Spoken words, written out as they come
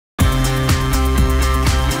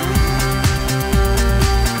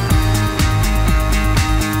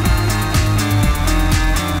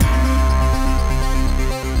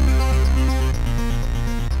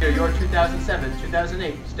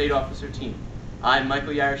2008 State Officer Team. I'm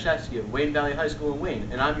Michael Yarashevsky of Wayne Valley High School in Wayne,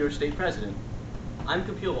 and I'm your state president. I'm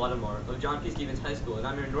Kapil Wadamar of John P. Stevens High School, and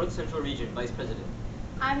I'm your North Central Region Vice President.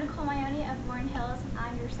 I'm Nicole Maione of Warren Hills, and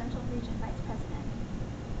I'm your Central Region Vice President.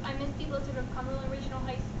 I'm Misty Blizzard of Cumberland Regional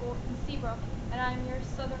High School in Seabrook, and I'm your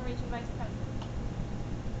Southern Region Vice President.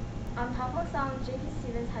 I'm Pamela Song of J.P.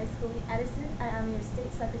 Stevens High School in Edison, and I'm your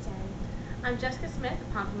State Secretary. I'm Jessica Smith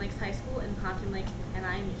of Pompton Lakes High School in Pompton Lakes, and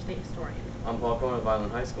I am your State Historian. I'm Paul Cohen of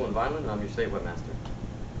Vineland High School in Vineland, and I'm your State Webmaster.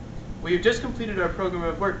 We have just completed our program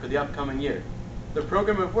of work for the upcoming year. The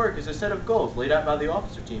program of work is a set of goals laid out by the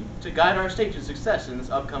officer team to guide our state to success in this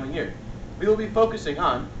upcoming year. We will be focusing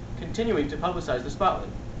on continuing to publicize the spotlight,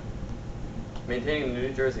 Maintaining the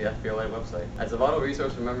New Jersey FBLA website as a vital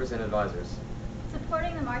resource for members and advisors,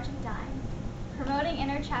 Supporting the March of Dimes. Promoting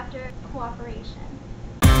inter-chapter cooperation.